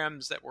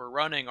programs that we're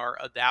running are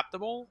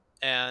adaptable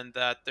and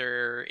that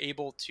they're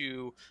able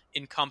to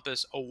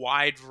encompass a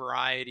wide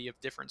variety of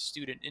different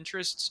student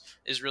interests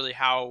is really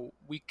how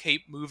we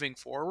keep moving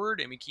forward,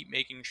 and we keep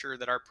making sure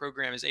that our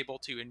program is able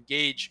to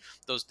engage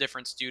those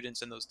different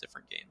students in those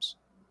different games.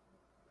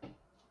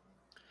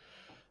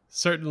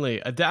 Certainly,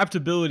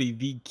 adaptability,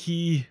 the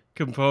key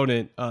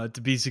component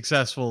to be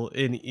successful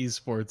in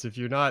esports. If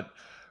you're not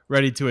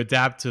ready to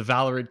adapt to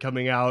Valorant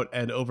coming out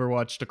and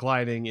Overwatch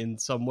declining in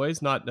some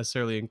ways, not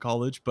necessarily in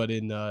college, but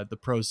in the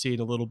pro scene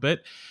a little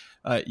bit,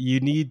 you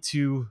need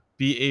to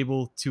be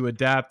able to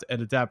adapt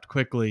and adapt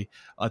quickly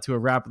to a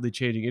rapidly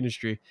changing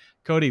industry.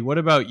 Cody, what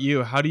about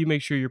you? How do you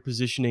make sure you're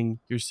positioning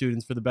your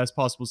students for the best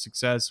possible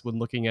success when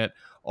looking at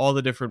all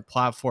the different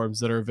platforms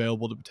that are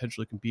available to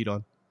potentially compete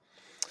on?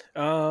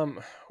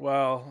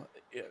 Well,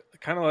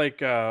 kind of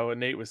like what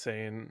Nate was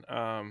saying,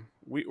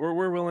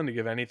 we're willing to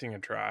give anything a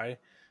try,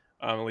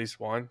 at least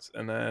once,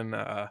 and then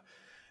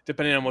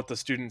depending on what the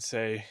students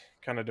say,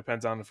 kind of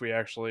depends on if we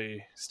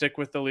actually stick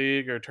with the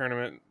league or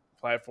tournament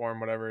platform,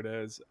 whatever it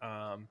is.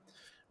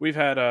 We've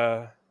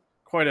had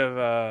quite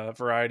a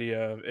variety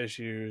of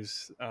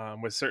issues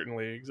with certain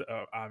leagues,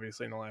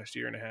 obviously in the last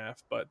year and a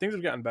half, but things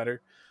have gotten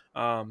better.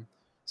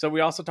 So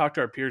we also talk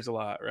to our peers a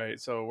lot, right?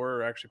 So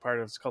we're actually part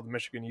of, it's called the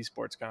Michigan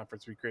Esports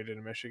Conference we created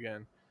in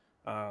Michigan,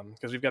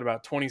 because we've got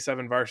about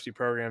 27 varsity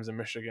programs in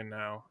Michigan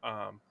now,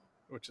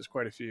 which is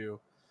quite a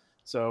few.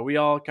 So we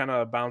all kind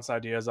of bounce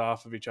ideas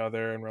off of each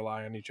other and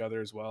rely on each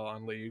other as well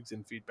on leagues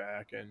and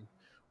feedback and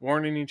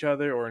warning each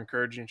other or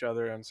encouraging each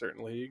other on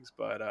certain leagues.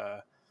 But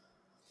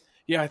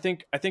yeah, I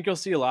think you'll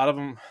see a lot of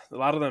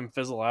them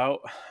fizzle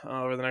out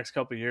over the next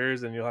couple of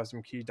years, and you'll have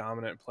some key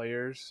dominant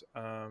players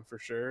for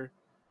sure.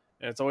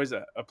 And it's always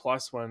a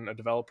plus when a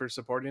developer's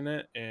supporting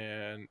it,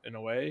 and in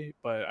a way.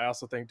 But I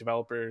also think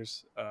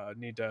developers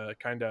need to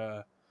kind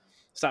of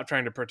stop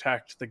trying to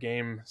protect the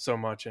game so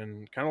much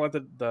and kind of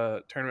let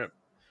the tournament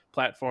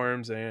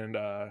platforms and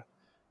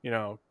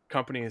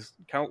companies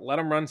kind of let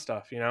them run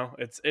stuff.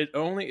 They're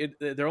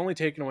only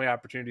taking away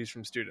opportunities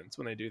from students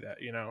when they do that.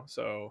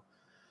 So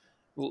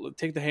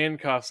take the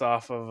handcuffs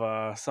off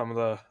of some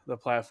of the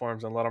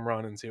platforms and let them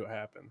run and see what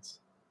happens.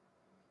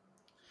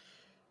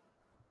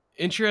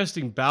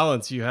 Interesting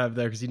balance you have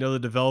there, because the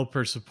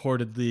developer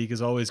supported league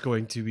is always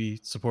going to be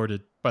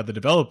supported by the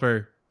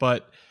developer,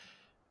 but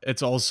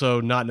it's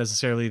also not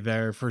necessarily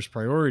their first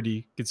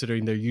priority,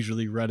 considering they're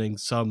usually running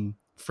some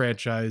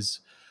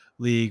franchise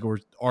league or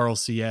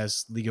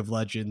RLCS, League of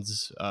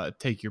Legends,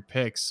 take your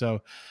picks.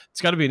 So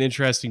it's got to be an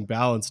interesting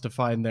balance to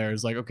find there.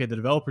 Is like, okay, the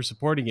developer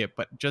supporting it,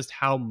 but just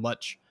how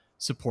much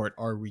support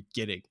are we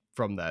getting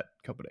from that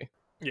company?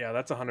 Yeah,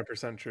 that's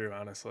 100% true,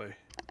 honestly.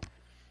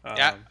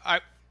 Yeah,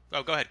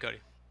 go ahead, Cody.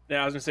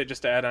 Yeah, I was gonna say,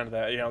 just to add on to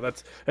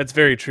that, that's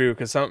very true,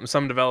 because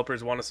some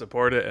developers want to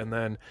support it and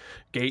then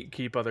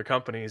gatekeep other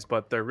companies,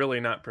 but they're really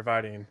not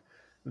providing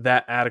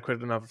that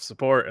adequate enough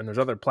support. And there's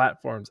other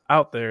platforms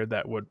out there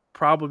that would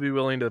probably be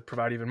willing to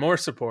provide even more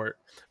support,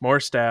 more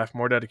staff,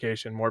 more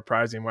dedication, more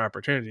prizing, more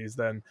opportunities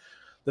than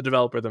the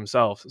developer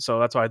themselves. So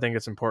that's why I think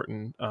it's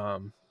important.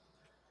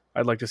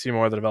 I'd like to see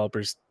more of the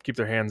developers keep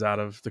their hands out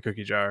of the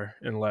cookie jar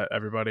and let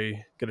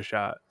everybody get a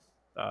shot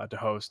to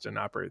host and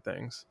operate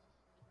things.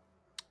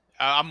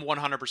 I'm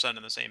 100%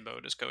 in the same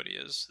boat as Cody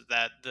is,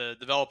 that the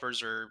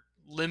developers are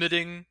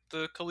limiting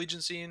the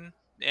collegiate scene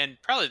and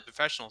probably the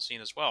professional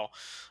scene as well,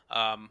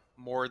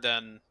 more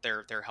than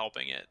they're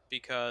helping it,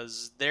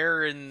 because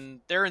their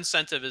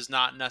incentive is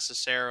not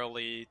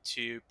necessarily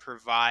to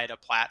provide a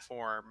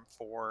platform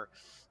for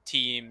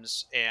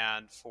teams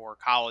and for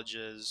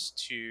colleges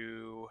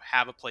to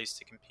have a place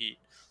to compete.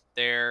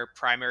 Their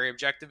primary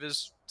objective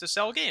is to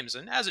sell games,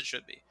 and as it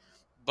should be.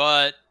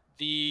 But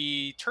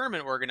the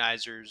tournament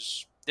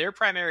organizers, their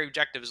primary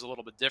objective is a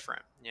little bit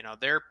different.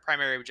 Their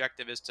primary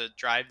objective is to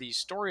drive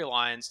these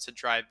storylines, to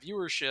drive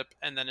viewership,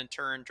 and then in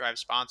turn drive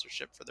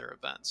sponsorship for their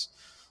events.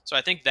 So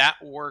I think that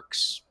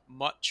works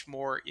much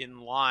more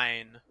in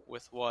line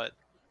with what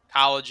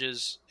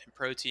colleges and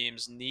pro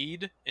teams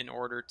need in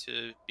order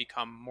to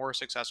become more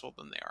successful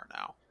than they are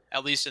now,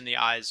 at least in the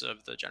eyes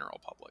of the general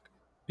public.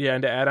 Yeah,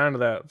 and to add on to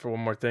that for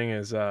one more thing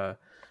is, the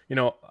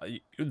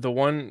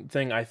one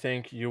thing I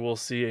think you will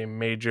see a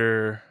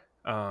major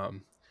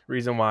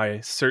reason why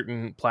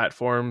certain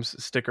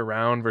platforms stick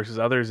around versus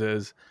others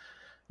is,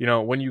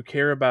 when you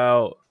care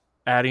about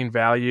adding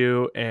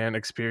value and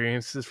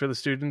experiences for the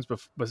students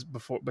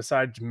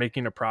besides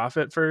making a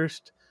profit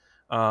first,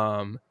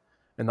 and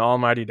and the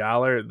almighty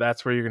dollar,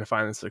 that's where you're going to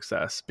find the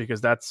success,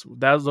 because those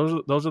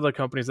are the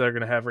companies that are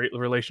going to have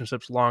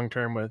relationships long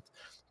term with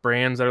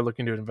brands that are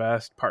looking to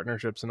invest,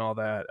 partnerships, and all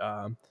that.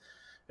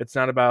 It's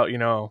not about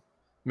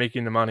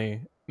making the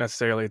money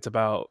necessarily. It's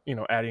about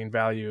adding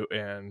value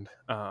and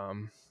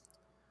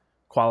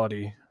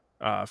quality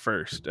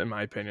first. In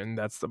my opinion,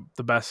 that's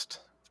the best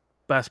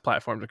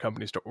platform to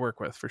companies to work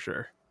with, for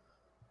sure.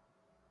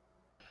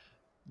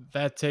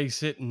 That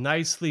takes it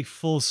nicely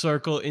full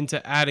circle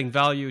into adding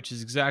value, which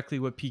is exactly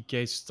what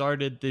PK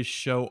started this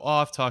show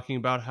off, talking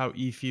about how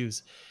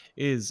eFuse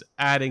is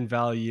adding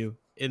value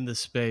in the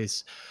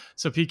space.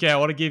 So PK, I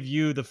want to give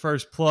you the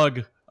first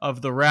plug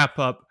of the wrap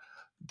up.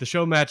 The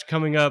show match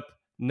coming up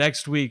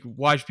next week.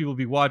 Why should people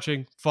be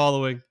watching,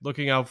 following,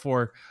 looking out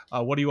for?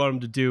 What do you want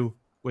them to do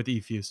with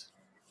eFuse?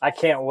 I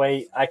can't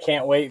wait. I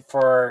can't wait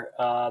for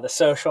the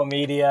social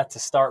media to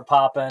start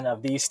popping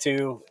of these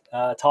two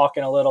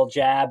talking a little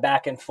jab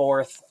back and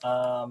forth.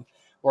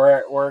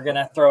 We're going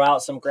to throw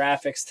out some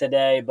graphics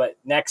today, but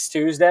next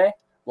Tuesday,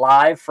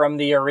 live from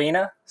the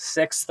arena,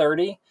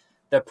 6:30,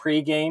 the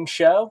pregame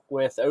show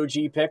with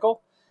OG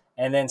Pickle,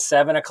 and then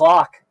 7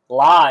 o'clock,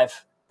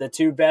 live, the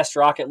two best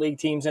Rocket League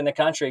teams in the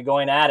country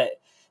going at it.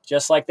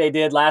 Just like they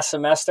did last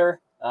semester.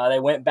 They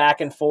went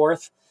back and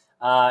forth,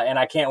 and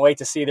I can't wait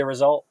to see the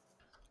result.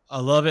 I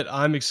love it.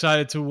 I'm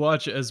excited to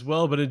watch as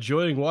well, but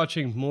enjoying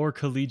watching more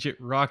collegiate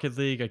Rocket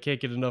League. I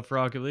can't get enough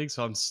Rocket League,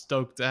 so I'm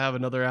stoked to have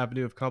another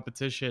avenue of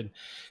competition.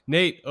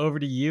 Nate, over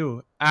to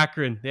you.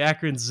 Akron, the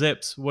Akron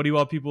Zips. What do you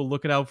want people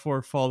looking out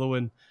for,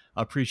 following,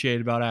 appreciate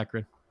about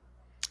Akron?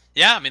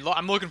 Yeah, I mean,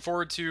 I'm looking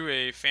forward to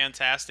a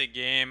fantastic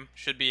game.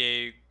 Should be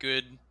a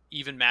good,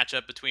 even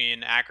matchup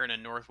between Akron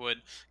and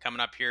Northwood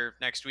coming up here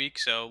next week.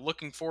 So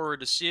looking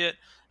forward to see it.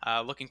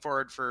 Looking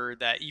forward for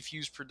that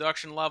eFuse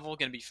production level.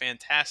 Going to be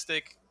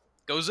fantastic.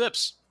 Go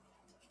Zips.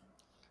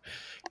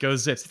 Go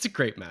Zips. It's a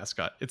great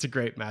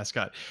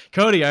mascot.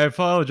 Cody, I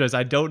apologize.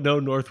 I don't know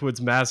Northwood's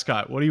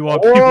mascot. What do you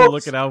want people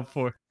looking out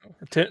for?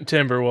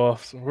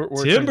 Timberwolves. We're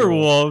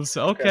Timberwolves.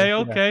 Okay.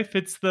 Yeah.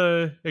 Fits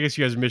the... I guess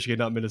you guys are Michigan,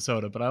 not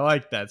Minnesota, but I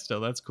like that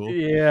still. That's cool.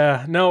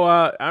 Yeah. No,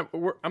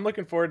 I'm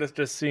looking forward to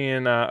just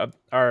seeing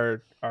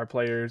our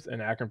players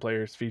and Akron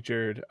players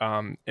featured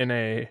in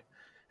a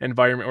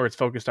environment where it's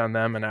focused on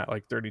them and not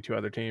like 32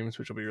 other teams,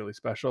 which will be really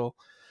special.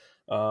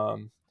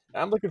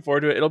 I'm looking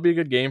forward to it. It'll be a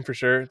good game for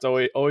sure. It's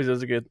always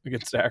is a good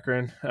against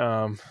Akron.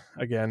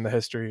 Again, the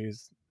history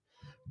is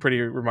pretty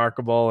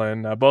remarkable,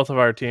 and both of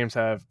our teams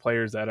have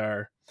players that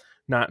are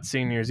not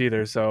seniors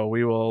either. So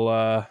we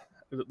will.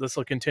 This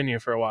will continue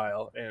for a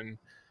while, and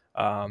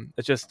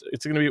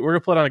it's gonna be. We're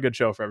gonna put on a good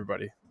show for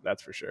everybody.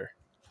 That's for sure.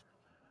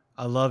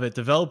 I love it.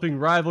 Developing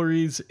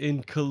rivalries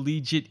in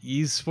collegiate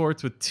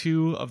esports with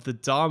two of the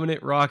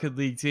dominant Rocket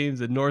League teams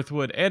in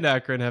Northwood and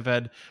Akron have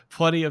had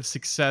plenty of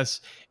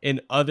success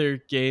in other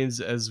games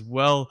as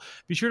well.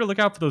 Be sure to look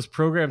out for those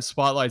program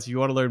spotlights if you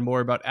want to learn more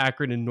about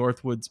Akron and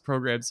Northwood's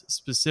programs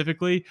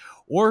specifically,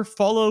 or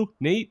follow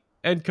Nate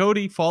and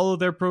Cody, follow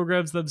their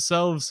programs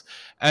themselves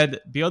and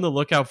be on the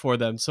lookout for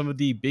them. Some of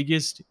the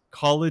biggest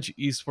college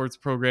esports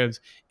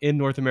programs in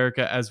North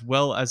America, as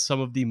well as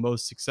some of the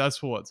most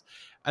successful ones.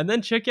 And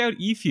then check out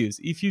eFuse.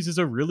 eFuse is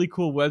a really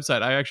cool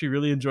website. I actually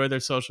really enjoy their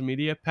social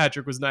media.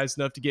 Patrick was nice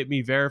enough to get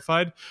me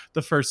verified,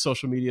 the first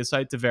social media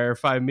site to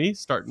verify me,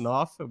 starting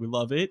off. We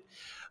love it.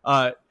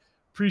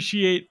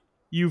 Appreciate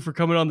you for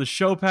coming on the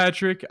show,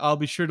 Patrick. I'll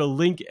be sure to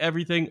link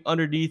everything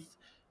underneath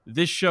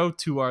this show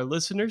to our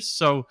listeners,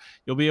 so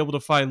you'll be able to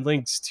find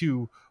links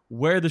to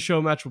where the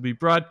show match will be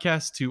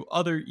broadcast, to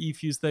other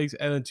eFuse things,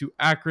 and then to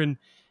Akron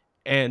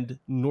and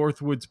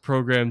Northwood's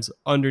programs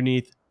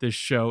underneath this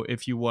show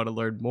if you want to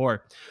learn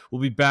more.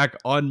 We'll be back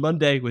on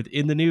Monday with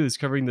In the News,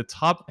 covering the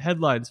top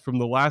headlines from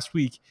the last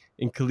week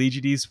in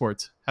collegiate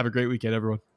esports. Have a great weekend, everyone.